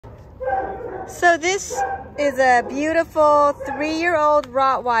So this is a beautiful 3-year-old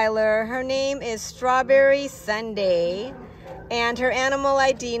Rottweiler. Her name is Strawberry Sundae, and her animal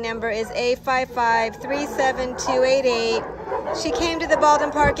ID number is A5537288. She came to the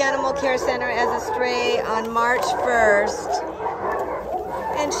Baldwin Park Animal Care Center as a stray on March 1st.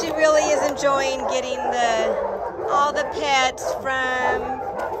 And she really is enjoying getting all the pets from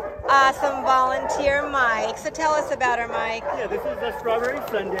awesome volunteer Mike. So tell us about her, Mike. Yeah, this is a Strawberry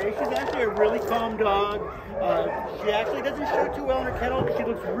Sundae. She's actually a really calm dog. She actually doesn't show too well in her kennel because she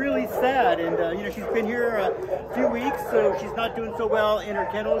looks really sad. And, you know, she's been here a few weeks, so she's not doing so well in her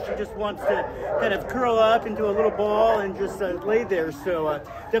kennel. She just wants to kind of curl up into a little ball and just lay there. So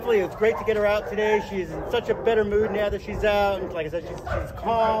definitely it's great to get her out today. She's in such a better mood now that she's out. And like I said, she's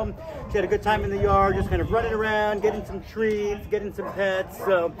calm. She had a good time in the yard, just kind of running around, getting some treats, getting some pets.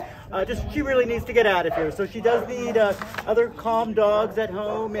 So she really needs to get out of here. So she does need other calm dogs at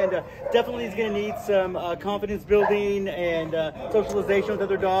home, and definitely is going to need some confidence building and socialization with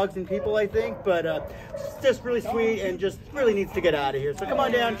other dogs and people, I think. But she's just really sweet and just really needs to get out of here. So come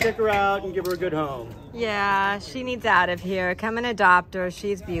on down, check her out, and give her a good home. Yeah, she needs out of here. Come and adopt her.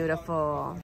 She's beautiful.